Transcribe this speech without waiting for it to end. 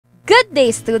Good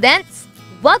day, students!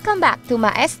 Welcome back to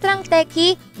Maestrang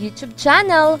Techy YouTube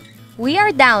channel. We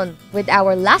are down with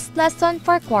our last lesson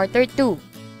for Quarter 2.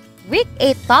 Week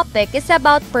 8 topic is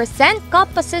about percent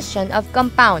composition of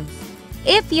compounds.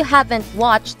 If you haven't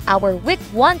watched our Week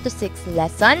 1 to 6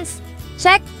 lessons,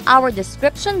 check our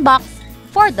description box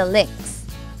for the links.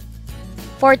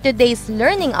 For today's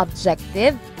learning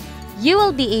objective, you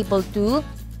will be able to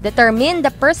determine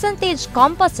the percentage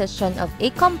composition of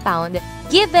a compound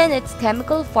given its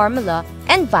chemical formula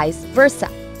and vice versa.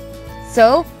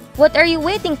 So, what are you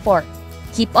waiting for?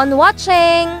 Keep on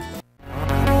watching!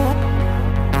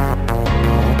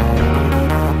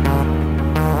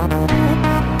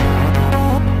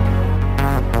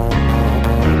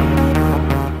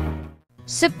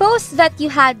 Suppose that you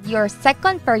had your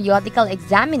second periodical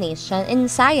examination in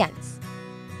science.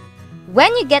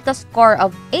 When you get a score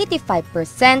of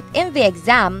 85% in the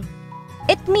exam,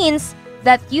 it means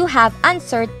that you have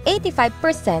answered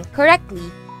 85% correctly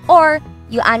or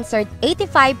you answered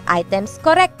 85 items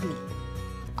correctly.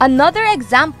 Another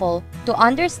example to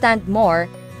understand more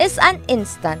is an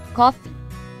instant coffee.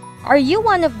 Are you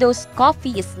one of those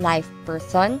coffee is life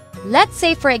person? Let's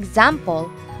say for example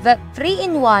that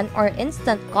 3-in-1 or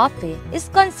instant coffee is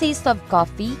consists of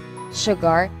coffee,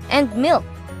 sugar, and milk.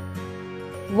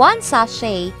 One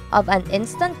sachet of an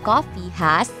instant coffee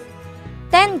has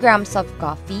 10 grams of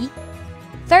coffee,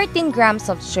 13 grams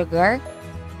of sugar,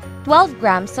 12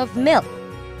 grams of milk.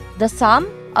 The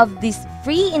sum of these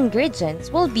 3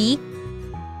 ingredients will be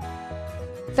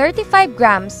 35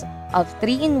 grams of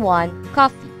 3-in-1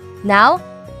 coffee. Now,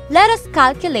 let us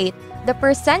calculate the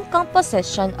percent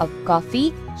composition of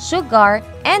coffee, sugar,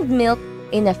 and milk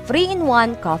in a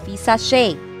 3-in-1 coffee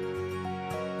sachet.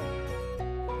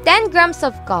 10 grams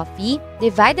of coffee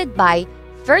divided by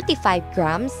 35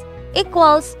 grams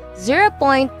equals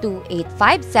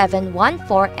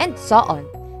 0.285714 and so on,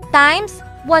 times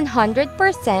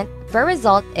 100%, the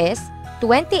result is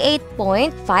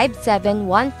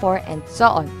 28.5714 and so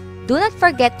on. Do not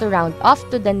forget to round off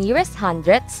to the nearest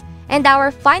hundredths and our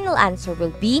final answer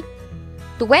will be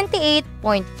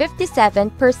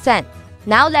 28.57%.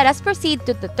 Now let us proceed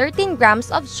to the 13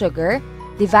 grams of sugar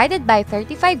divided by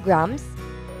 35 grams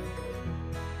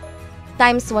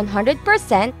times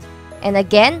 100%, and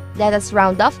again, let us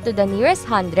round off to the nearest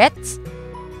hundredths.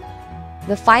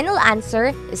 The final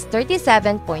answer is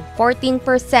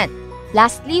 37.14%.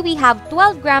 Lastly, we have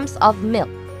 12 grams of milk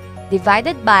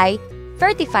divided by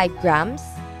 35 grams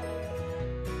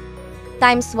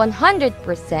times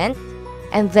 100%,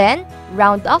 and then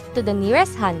round off to the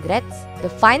nearest hundredths. The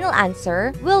final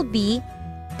answer will be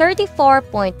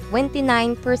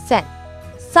 34.29%.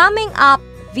 Summing up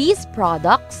these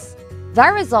products, the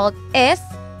result is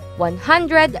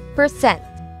 100%.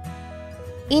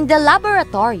 In the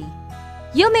laboratory,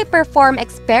 you may perform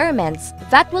experiments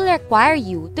that will require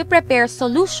you to prepare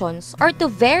solutions or to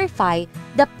verify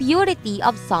the purity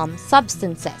of some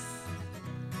substances.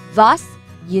 Thus,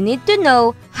 you need to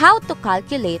know how to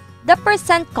calculate the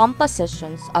percent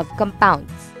compositions of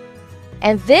compounds.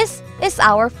 And this is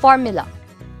our formula.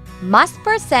 Mass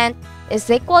percent is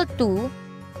equal to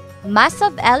mass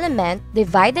of element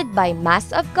divided by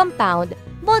mass of compound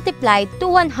multiplied to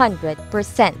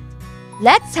 100%.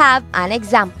 Let's have an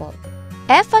example.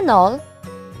 Ethanol,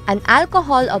 an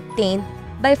alcohol obtained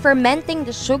by fermenting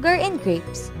the sugar in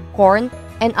grapes, corn,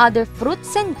 and other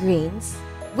fruits and grains,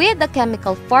 with the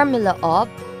chemical formula of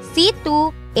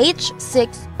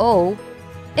C2H6O,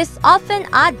 is often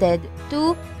added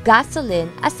to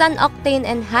gasoline as an octane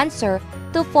enhancer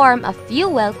to form a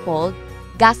fuel called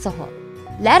gasohol.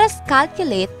 Let us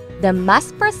calculate the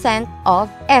mass percent of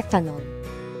ethanol.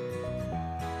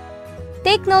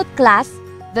 Take note, class,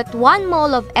 that 1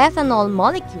 mole of ethanol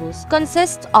molecules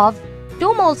consists of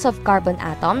 2 moles of carbon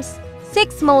atoms,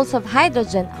 6 moles of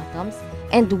hydrogen atoms,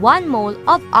 and 1 mole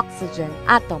of oxygen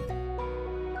atom.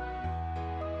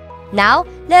 Now,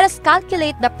 let us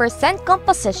calculate the percent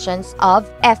compositions of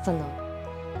ethanol.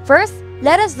 First,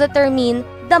 let us determine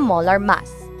the molar mass.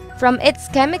 From its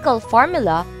chemical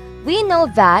formula, we know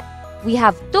that we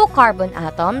have 2 carbon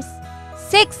atoms,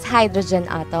 6 hydrogen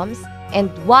atoms, and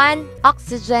 1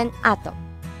 oxygen atom.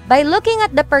 By looking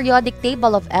at the periodic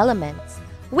table of elements,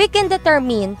 we can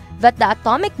determine that the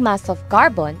atomic mass of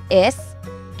carbon is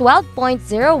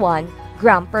 12.01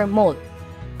 gram per mole.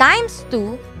 Times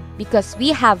 2, because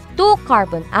we have 2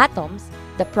 carbon atoms,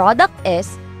 the product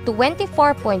is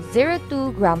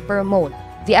 24.02 gram per mole.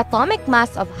 The atomic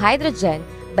mass of hydrogen,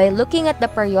 by looking at the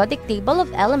periodic table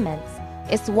of elements,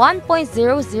 is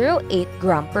 1.008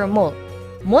 gram per mole.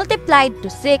 Multiplied to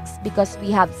 6 because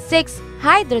we have 6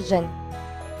 hydrogen.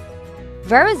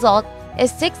 The result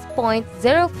is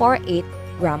 6.048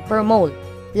 gram per mole.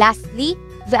 Lastly,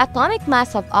 the atomic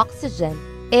mass of oxygen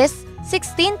is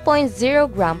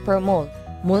 16.0 gram per mole.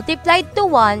 Multiplied to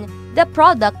 1, the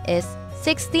product is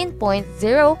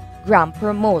 16.0 gram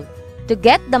per mole. To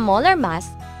get the molar mass,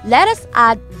 let us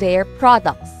add their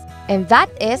products, and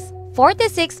that is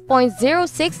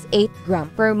 46.068 gram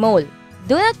per mole.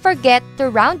 Do not forget to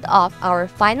round off our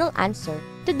final answer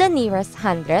to the nearest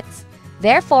hundredths.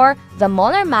 Therefore, the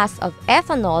molar mass of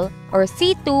ethanol, or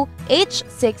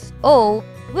C2H6O,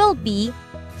 will be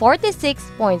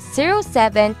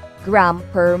 46.07 gram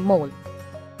per mole.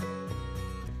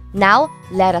 Now,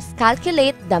 let us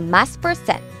calculate the mass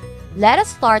percent. Let us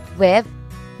start with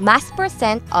mass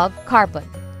percent of carbon.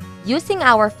 Using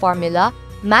our formula,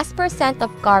 mass percent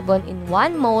of carbon in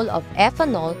 1 mole of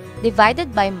ethanol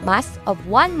divided by mass of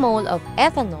 1 mole of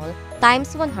ethanol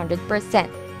times 100%.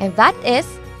 And that is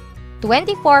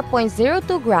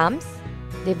 24.02 grams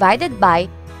divided by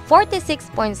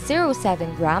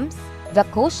 46.07 grams. The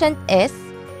quotient is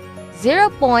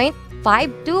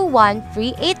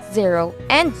 0.521380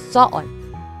 and so on,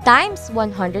 times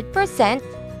 100%.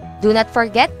 Do not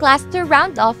forget, class, to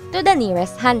round off to the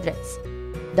nearest hundredths.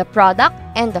 The product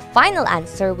and the final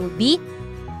answer will be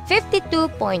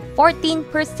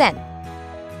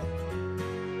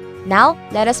 52.14%. Now,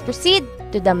 let us proceed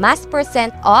to the mass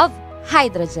percent of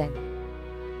hydrogen.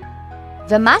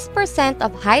 The mass percent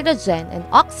of hydrogen and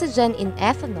oxygen in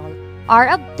ethanol are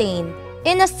obtained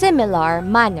in a similar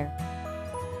manner.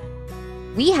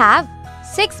 We have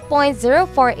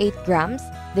 6.048 grams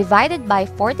divided by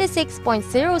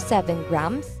 46.07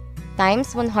 grams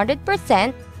times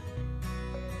 100%.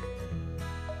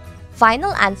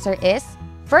 Final answer is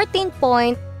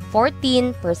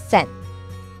 13.14%.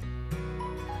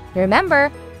 Remember,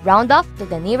 round off to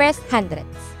the nearest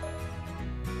hundredths.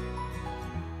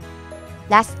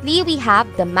 Lastly, we have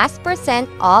the mass percent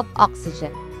of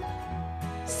oxygen.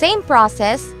 Same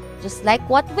process, just like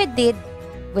what we did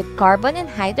with carbon and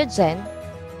hydrogen.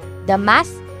 The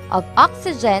mass of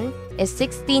oxygen is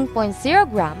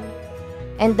 16.0 gram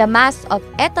and the mass of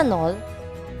ethanol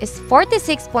is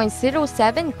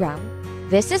 46.07 gram.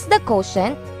 This is the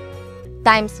quotient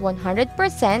times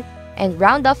 100% and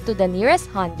round off to the nearest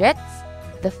hundredths.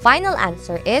 The final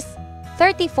answer is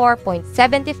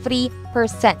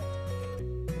 34.73%.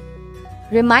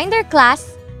 Reminder,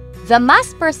 class, the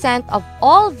mass percent of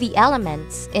all the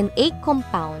elements in a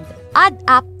compound add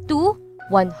up to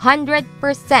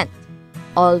 100%,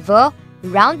 although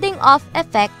rounding off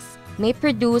effects may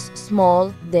produce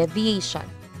small deviation.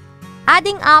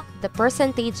 Adding up the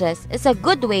percentages is a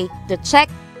good way to check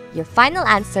your final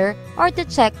answer or to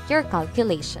check your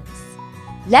calculations.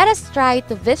 Let us try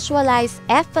to visualize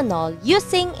ethanol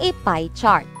using a pie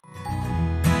chart.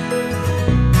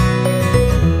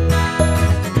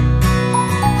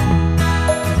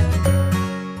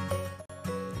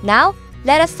 Now,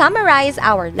 let us summarize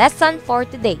our lesson for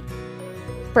today.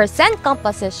 Percent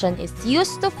composition is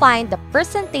used to find the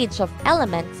percentage of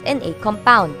elements in a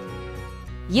compound.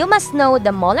 You must know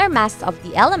the molar mass of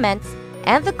the elements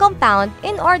and the compound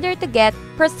in order to get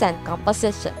percent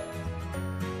composition.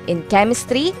 In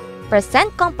chemistry,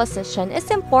 percent composition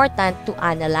is important to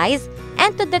analyze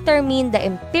and to determine the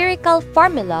empirical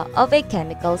formula of a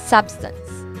chemical substance.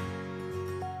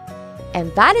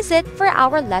 And that is it for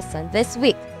our lesson this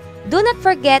week. Do not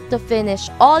forget to finish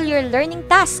all your learning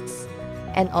tasks.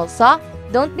 And also,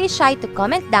 don't be shy to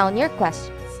comment down your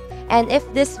questions. And if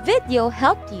this video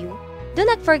helped you, do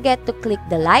not forget to click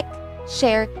the like,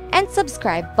 share, and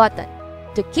subscribe button.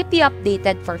 To keep you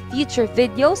updated for future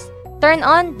videos, turn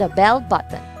on the bell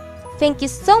button. Thank you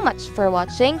so much for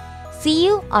watching. See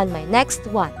you on my next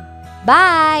one.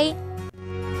 Bye!